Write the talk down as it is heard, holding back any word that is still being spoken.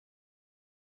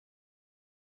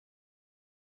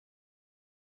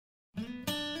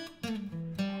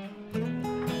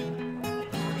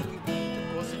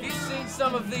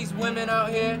some of these women out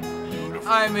here?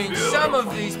 I mean, some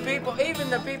of these people, even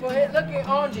the people here. Look at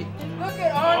Angie. Look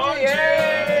at Angie.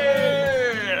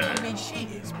 Yeah. I mean, she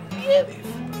is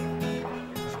beautiful.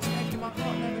 She's making my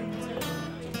heart never.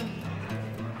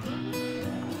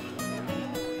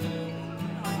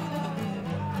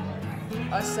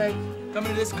 I say, coming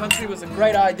to this country was a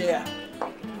great idea.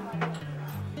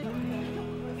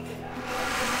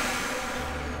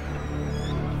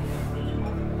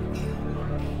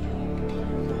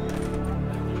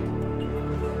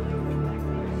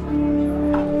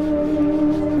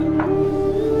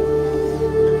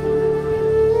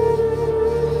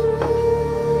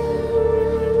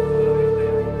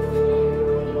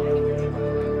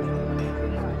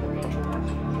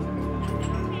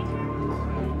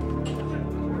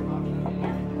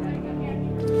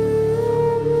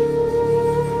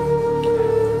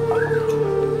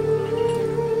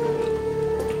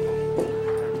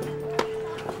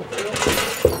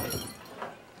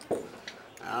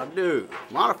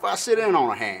 Mind if I sit in on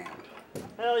a hand?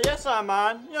 Hell yes, I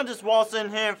mind. You don't just waltz in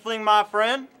here and fling my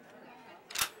friend.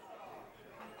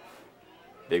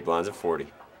 Big blinds at 40.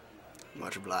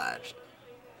 Much obliged.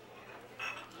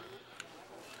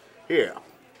 Here,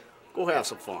 go have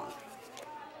some fun.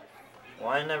 Well,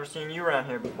 I ain't never seen you around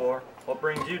here before. What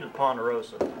brings you to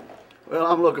Ponderosa? Well,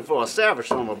 I'm looking for a savage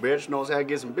son of a bitch who knows how to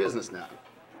get some business done.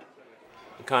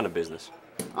 What kind of business?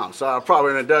 I'm sorry, proper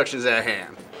introduction's at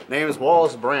hand. Name is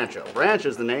Wallace Brancher. Branch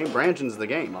is the name, branching's the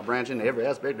game. I branch into every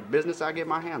aspect of business I get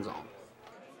my hands on.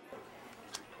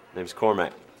 Name's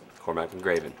Cormac. Cormac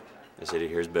Engraving. The city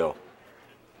here's Bill.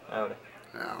 Howdy.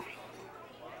 Yeah.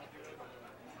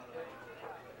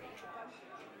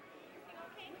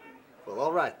 Well,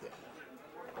 all right then.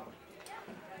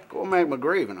 Cormac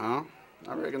McGraven, huh?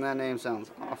 I reckon that name sounds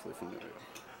awfully familiar.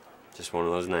 Just one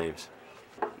of those names.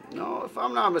 No, if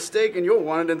I'm not mistaken, you're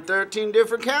wanted in 13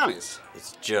 different counties.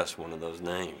 It's just one of those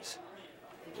names.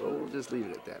 Well, we'll just leave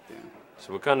it at that then.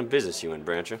 So what kind of business you in,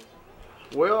 Brancher?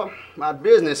 Well, my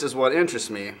business is what interests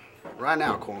me. Right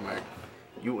now, Cormac,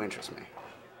 you interest me.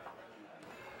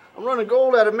 I'm running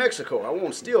gold out of Mexico. I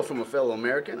won't steal from a fellow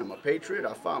American. I'm a patriot.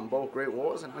 I fought in both great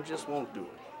wars, and I just won't do it.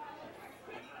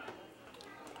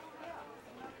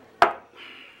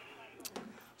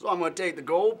 So I'm going to take the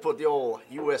gold, put the old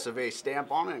US of A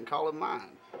stamp on it, and call it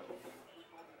mine.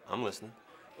 I'm listening.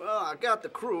 Well, I got the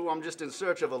crew. I'm just in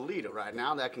search of a leader right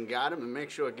now that can guide them and make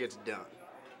sure it gets done.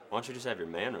 Why don't you just have your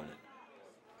man run it?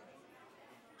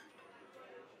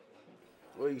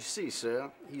 Well, you see,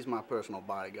 sir, he's my personal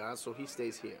bodyguard, so he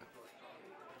stays here.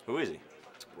 Who is he?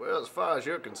 Well, as far as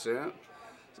you're concerned,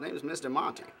 his name is Mr.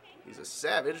 Monty. He's a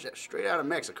savage straight out of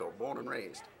Mexico, born and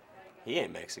raised. He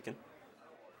ain't Mexican.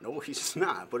 No, he's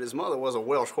not, but his mother was a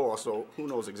Welsh horse, so who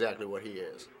knows exactly what he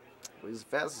is. But he's the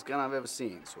fastest gun I've ever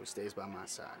seen, so he stays by my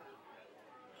side.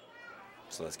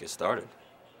 So let's get started.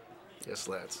 Yes,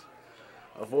 let's.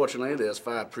 Unfortunately, there's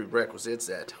 5 prerequisites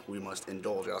that we must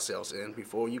indulge ourselves in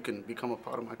before you can become a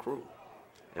part of my crew.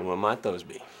 And what might those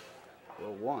be?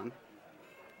 Well, 1,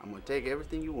 I'm going to take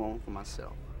everything you own for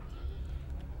myself.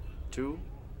 2,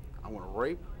 I want to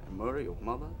rape and murder your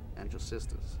mother and your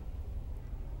sisters.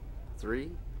 3,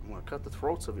 I'm going to cut the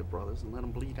throats of your brothers and let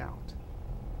them bleed out.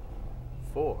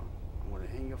 4, I'm going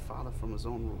to hang your father from his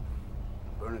own roof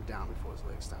and burn it down before his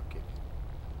legs stop kicking.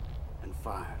 And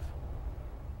 5,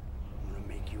 I'm going to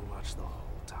make you watch the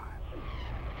whole time.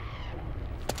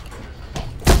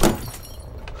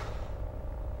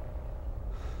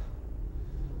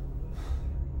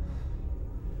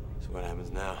 So what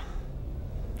happens now?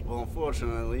 Well,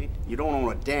 unfortunately, you don't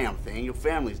own a damn thing. Your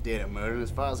family's dead and murdered, and as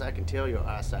far as I can tell, your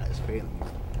eyesight is failing you.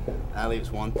 That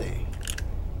leaves one thing.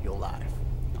 Your life.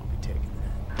 I'll be taking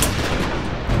that.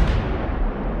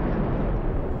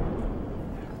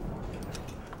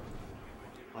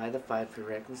 Why the 5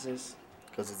 prerequisites?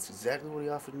 Because it's exactly what he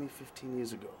offered me 15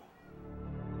 years ago.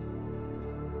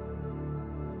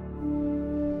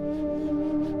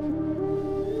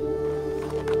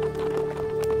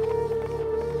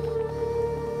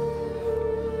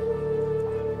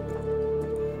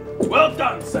 Well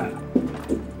done, sir.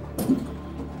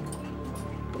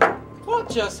 What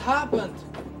just happened?